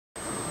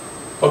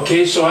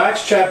Okay, so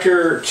Acts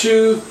chapter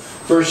 2,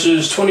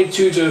 verses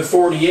 22 to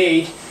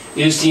 48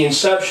 is the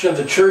inception of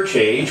the church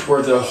age,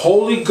 where the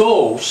Holy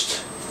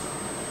Ghost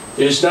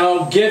is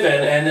now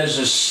given and is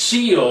a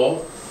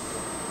seal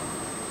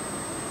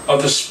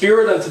of the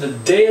Spirit unto the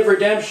day of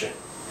redemption.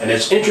 And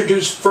it's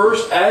introduced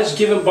first as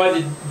given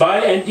by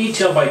and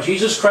detailed by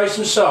Jesus Christ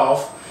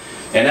himself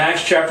in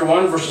Acts chapter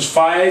 1, verses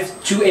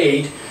 5 to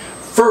 8.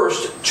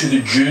 First to the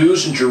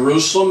Jews in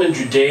Jerusalem and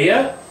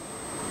Judea.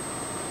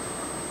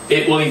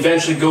 It will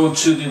eventually go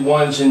to the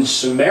ones in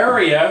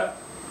Samaria.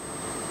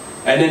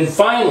 And then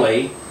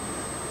finally,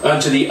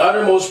 unto the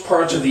uttermost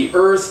parts of the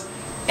earth,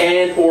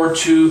 and or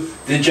to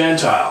the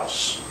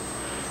Gentiles.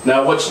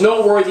 Now what's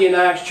noteworthy in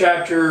Acts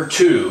chapter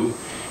 2,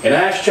 in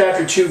Acts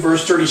chapter 2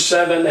 verse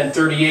 37 and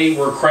 38,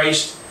 where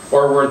Christ,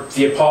 or where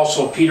the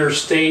Apostle Peter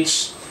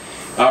states,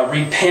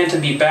 repent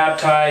and be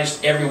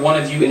baptized, every one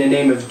of you, in the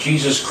name of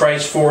Jesus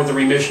Christ for the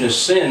remission of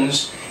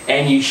sins,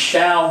 and ye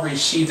shall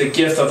receive the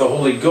gift of the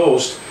Holy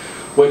Ghost.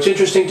 What's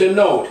interesting to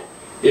note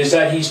is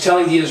that he's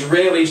telling the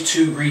Israelis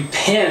to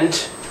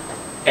repent,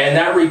 and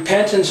that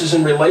repentance is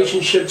in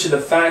relationship to the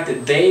fact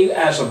that they,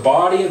 as a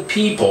body of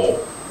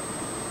people,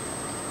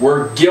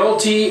 were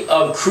guilty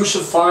of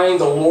crucifying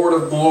the Lord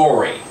of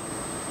glory.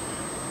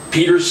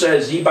 Peter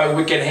says, ye by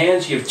wicked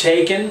hands ye have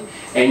taken,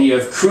 and ye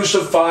have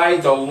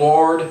crucified the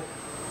Lord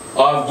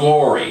of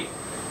glory.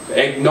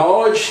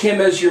 Acknowledge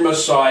him as your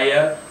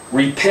Messiah.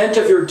 Repent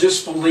of your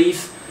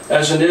disbelief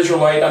as an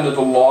Israelite under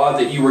the law,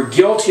 that you were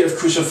guilty of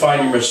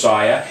crucifying your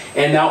Messiah,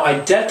 and now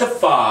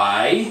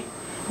identify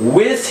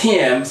with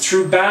him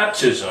through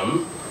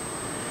baptism.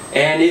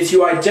 And if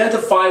you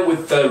identify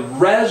with the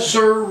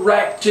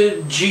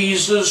resurrected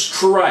Jesus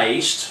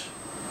Christ,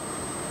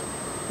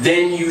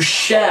 then you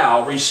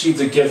shall receive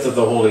the gift of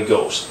the Holy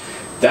Ghost.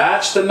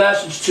 That's the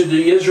message to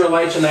the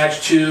Israelites in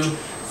Acts 2,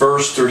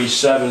 verse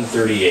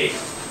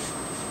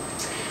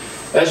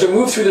 37-38. As we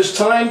move through this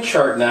time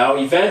chart now,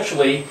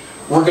 eventually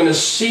we're going to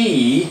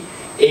see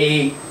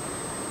a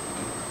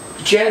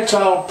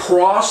Gentile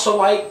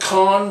proselyte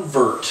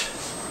convert.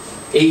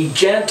 A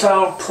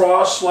Gentile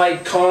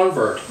proselyte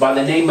convert by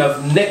the name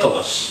of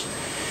Nicholas.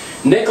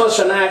 Nicholas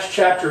in Acts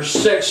chapter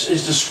 6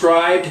 is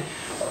described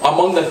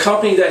among the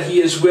company that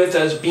he is with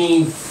as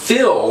being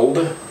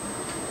filled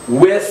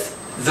with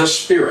the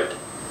Spirit.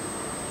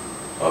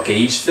 Okay,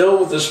 he's filled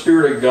with the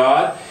Spirit of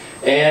God,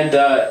 and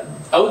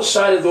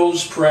outside of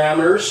those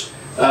parameters,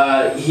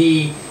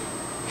 he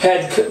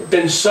had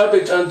been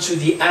subject unto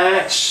the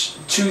Acts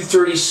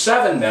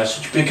 2:37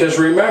 message, because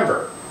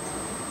remember,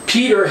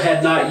 Peter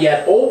had not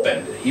yet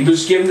opened. He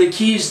was given the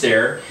keys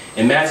there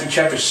in Matthew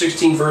chapter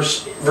 16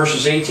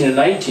 verses 18 and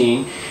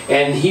 19,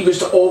 and he was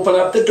to open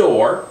up the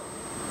door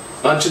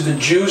unto the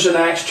Jews in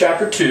Acts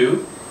chapter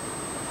 2.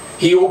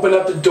 He opened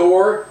up the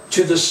door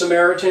to the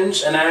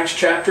Samaritans in Acts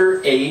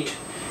chapter 8,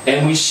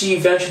 and we see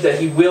eventually that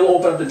he will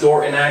open up the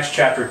door in Acts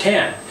chapter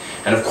 10.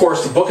 And of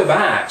course, the book of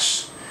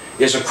Acts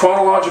is a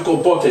chronological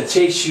book that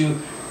takes you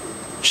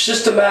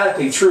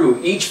systematically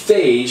through each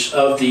phase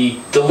of the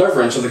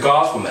deliverance of the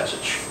gospel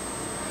message.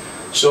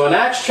 So in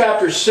Acts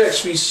chapter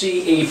 6, we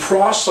see a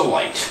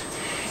proselyte.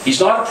 He's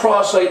not a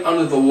proselyte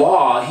under the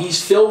law.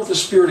 He's filled with the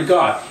Spirit of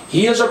God.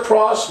 He is a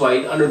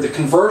proselyte under the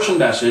conversion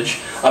message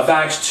of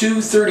Acts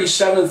 2,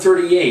 37 and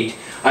 38.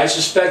 I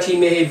suspect he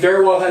may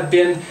very well have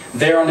been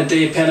there on the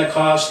day of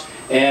Pentecost,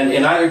 and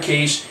in either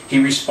case, he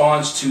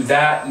responds to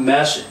that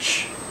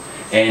message.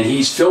 And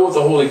he's filled with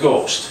the Holy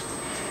Ghost.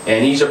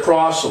 And he's a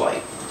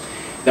proselyte.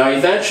 Now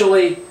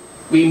eventually,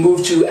 we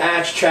move to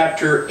Acts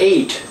chapter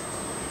 8.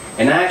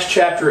 In Acts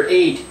chapter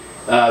 8,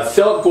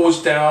 Philip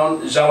goes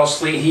down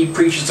zealously. He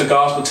preaches the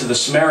gospel to the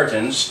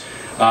Samaritans.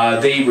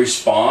 They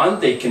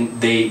respond.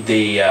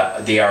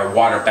 They are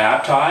water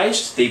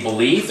baptized. They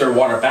believe they're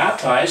water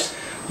baptized,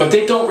 but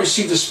they don't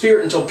receive the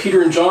Spirit until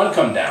Peter and John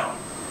come down.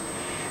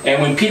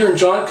 And when Peter and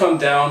John come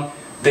down,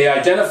 they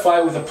identify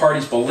with the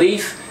party's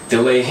belief. They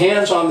lay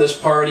hands on this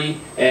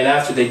party, and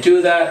after they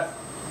do that,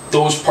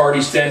 those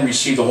parties then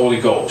receive the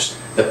Holy Ghost.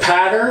 The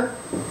pattern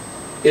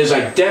is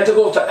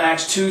identical to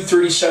Acts 2,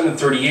 37 and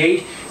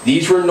 38.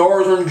 These were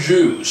northern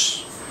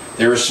Jews.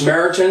 They were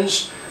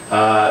Samaritans.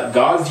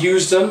 God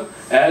views them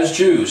as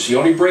Jews. He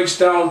only breaks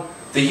down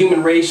the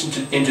human race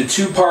into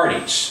two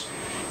parties,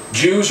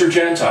 Jews or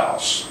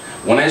Gentiles.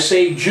 When I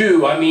say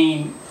Jew, I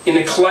mean in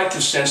a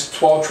collective sense,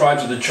 12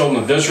 tribes of the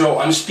children of Israel.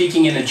 I'm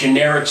speaking in a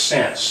generic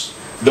sense.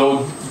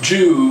 Though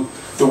Jew,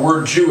 the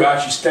word Jew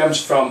actually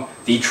stems from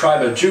the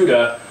tribe of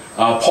Judah,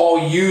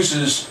 Paul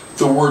uses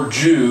the word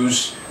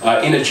Jews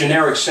in a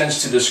generic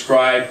sense to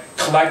describe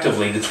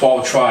collectively the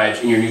 12 tribes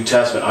in your New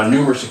Testament on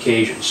numerous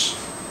occasions.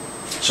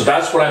 So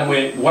that's what I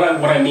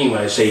mean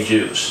when I say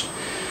Jews.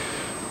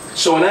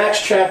 So in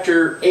Acts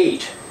chapter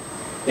 8,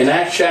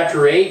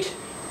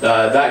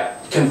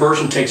 that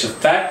conversion takes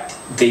effect.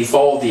 They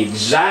follow the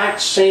exact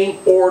same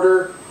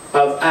order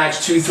of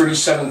Acts 2,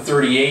 37,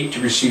 38 to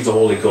receive the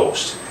Holy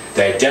Ghost.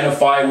 They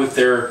identify with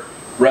their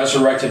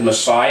resurrected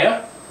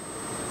Messiah,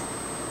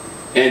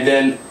 and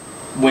then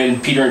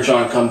when Peter and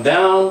John come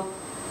down,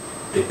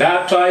 They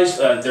baptize,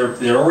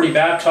 they're already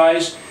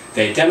baptized,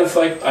 they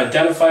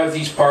identify with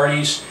these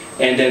parties,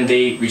 and then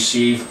they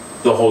receive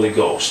the Holy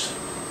Ghost.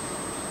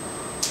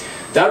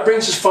 That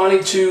brings us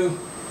finally to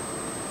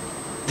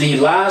the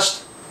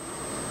last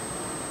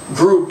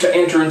group to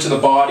enter into the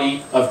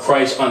body of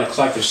Christ on a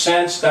collective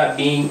sense, that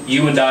being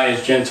you and I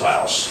as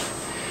Gentiles.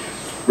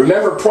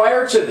 Remember,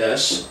 prior to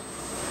this,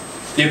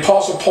 the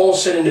Apostle Paul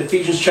said in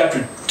Ephesians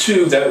chapter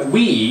 2 that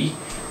we,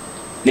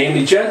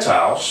 namely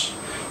Gentiles,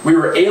 we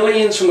were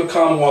aliens from the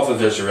commonwealth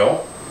of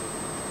Israel.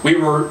 We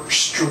were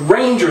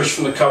strangers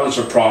from the covenants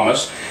of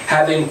promise,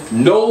 having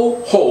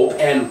no hope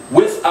and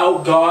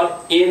without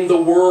God in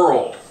the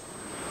world.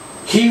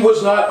 He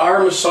was not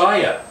our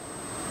Messiah.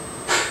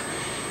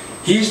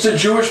 He's the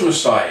Jewish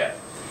Messiah.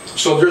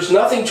 So there's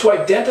nothing to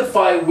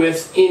identify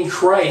with in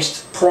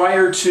Christ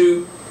prior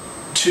to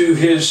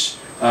his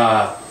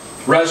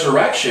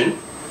resurrection,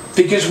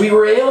 because we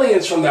were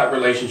aliens from that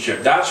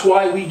relationship. That's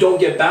why we don't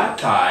get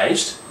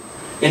baptized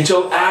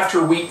until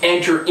after we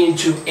enter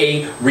into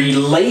a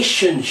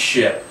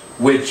relationship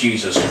with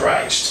Jesus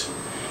Christ.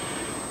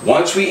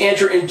 Once we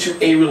enter into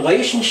a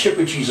relationship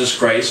with Jesus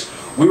Christ,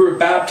 we were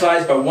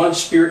baptized by one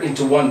Spirit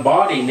into one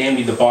body,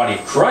 namely the body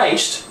of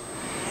Christ.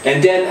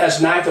 And then as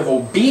an act of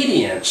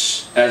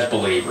obedience as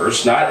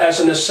believers, not as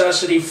a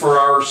necessity for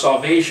our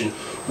salvation,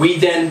 we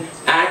then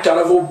act out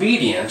of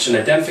obedience and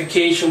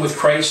identification with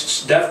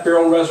Christ's death,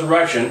 burial, and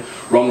resurrection,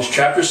 Romans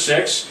chapter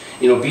 6,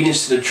 in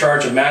obedience to the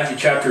charge of Matthew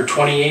chapter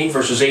 28,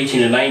 verses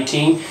 18 and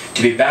 19,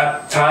 to be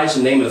baptized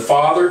in the name of the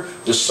Father,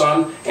 the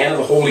Son, and of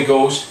the Holy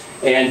Ghost,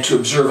 and to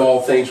observe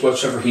all things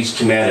whatsoever He's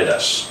commanded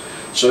us.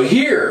 So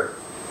here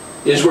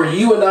is where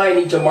you and I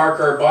need to mark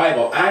our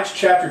Bible, Acts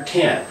chapter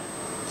 10.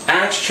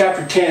 Acts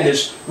chapter 10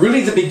 is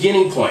really the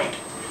beginning point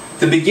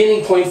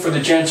for the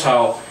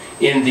Gentile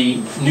in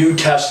the New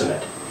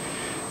Testament.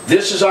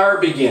 This is our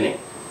beginning.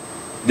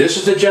 This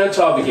is the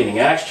Gentile beginning,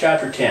 Acts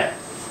chapter 10.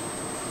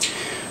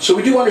 So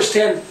we do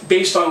understand,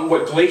 based on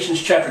what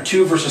Galatians chapter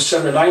 2 verses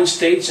 7 to 9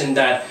 states, in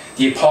that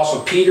the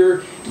Apostle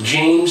Peter,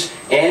 James,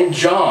 and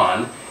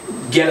John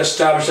get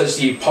established as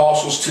the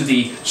apostles to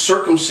the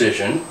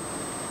circumcision,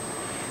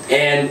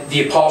 and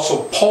the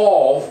Apostle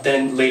Paul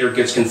then later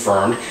gets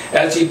confirmed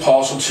as the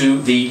apostle to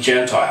the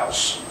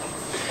Gentiles.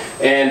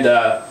 And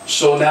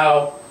so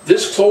now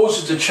this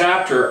closes the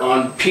chapter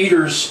on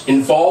Peter's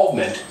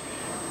involvement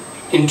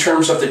in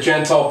terms of the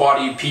Gentile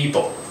body of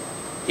people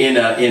in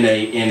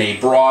a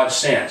broad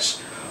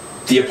sense.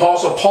 The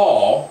Apostle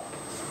Paul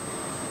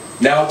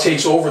now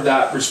takes over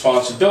that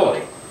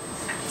responsibility.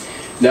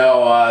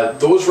 Now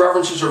those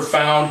references are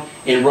found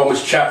in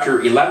Romans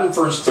chapter 11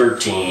 verse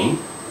 13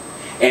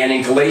 and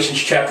in Galatians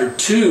chapter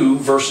 2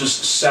 verses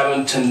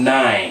 7 to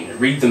 9.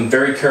 Read them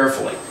very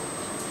carefully.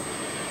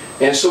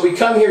 And so we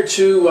come here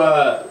to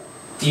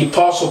the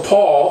Apostle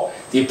Paul.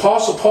 The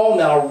Apostle Paul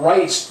now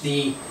writes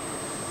the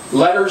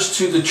letters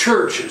to the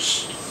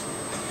churches.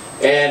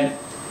 And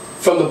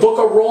from the book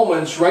of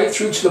Romans right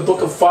through to the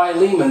book of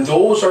Philemon,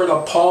 those are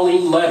the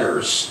Pauline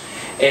letters.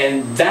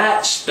 And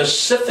that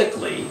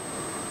specifically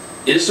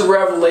is the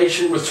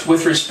revelation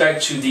with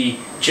respect to the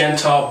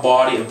Gentile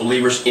body of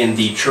believers in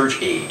the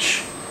church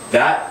age.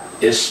 That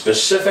is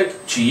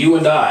specific to you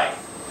and I.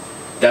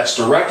 That's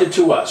directed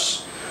to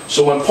us.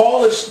 So when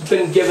Paul has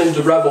been given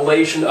the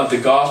revelation of the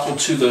gospel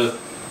to the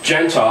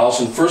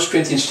Gentiles in 1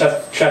 Corinthians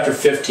chapter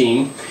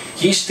 15,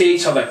 he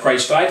states how that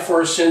Christ died for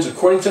our sins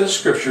according to the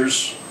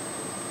Scriptures,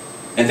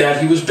 and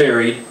that He was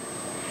buried,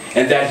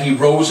 and that He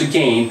rose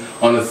again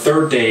on the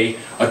third day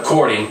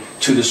according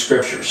to the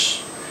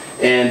Scriptures.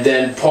 And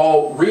then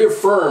Paul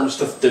reaffirms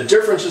the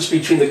differences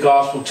between the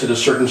gospel to the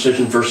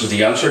circumcision versus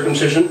the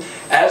uncircumcision,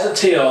 as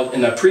detailed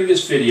in the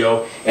previous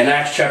video in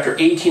Acts chapter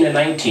 18 and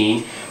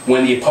 19,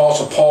 when the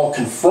Apostle Paul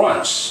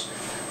confronts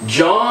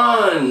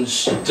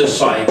John's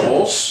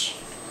disciples.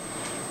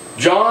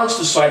 John's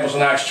disciples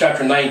in Acts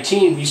chapter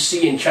 19, we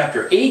see in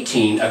chapter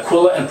 18,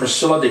 Aquila and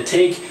Priscilla, they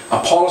take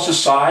Apollos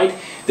aside,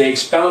 they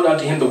expound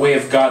unto him the way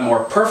of God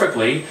more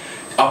perfectly.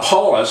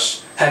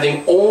 Apollos,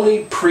 having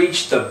only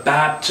preached the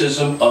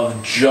baptism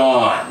of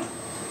John,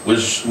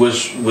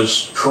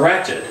 was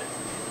corrected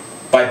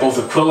by both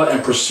Aquila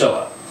and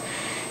Priscilla.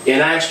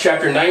 In Acts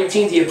chapter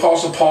 19, the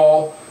Apostle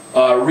Paul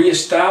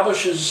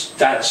reestablishes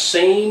that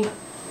same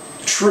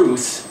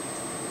truth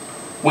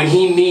when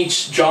he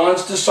meets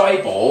John's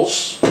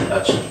disciples.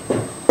 That's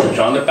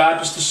John the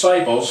Baptist's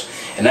disciples.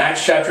 In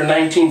Acts chapter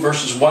 19,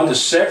 verses 1 to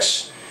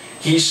 6,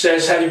 he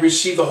says, "Have you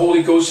received the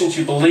Holy Ghost since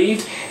you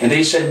believed?" And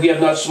they said, "We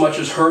have not so much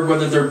as heard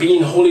whether there be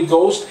in the Holy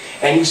Ghost."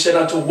 And he said,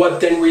 "Unto what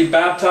then were ye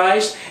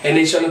baptized?" And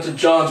they said, "Unto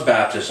John's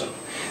baptism."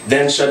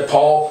 Then said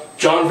Paul,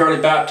 "John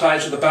verily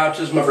baptized with the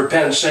baptism of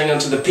repentance, saying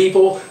unto the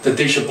people that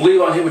they should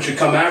believe on him which should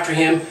come after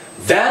him,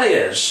 that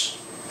is,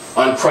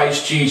 on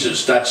Christ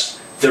Jesus." That's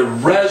the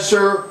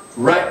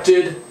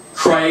resurrected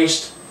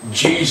Christ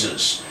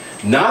Jesus.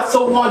 Not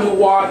the one who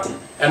walked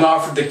and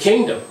offered the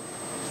kingdom.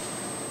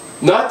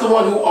 Not the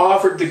one who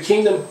offered the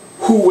kingdom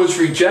who was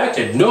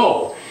rejected.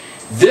 No.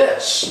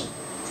 This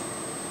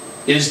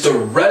is the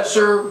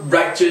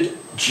resurrected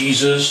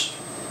Jesus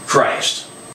Christ.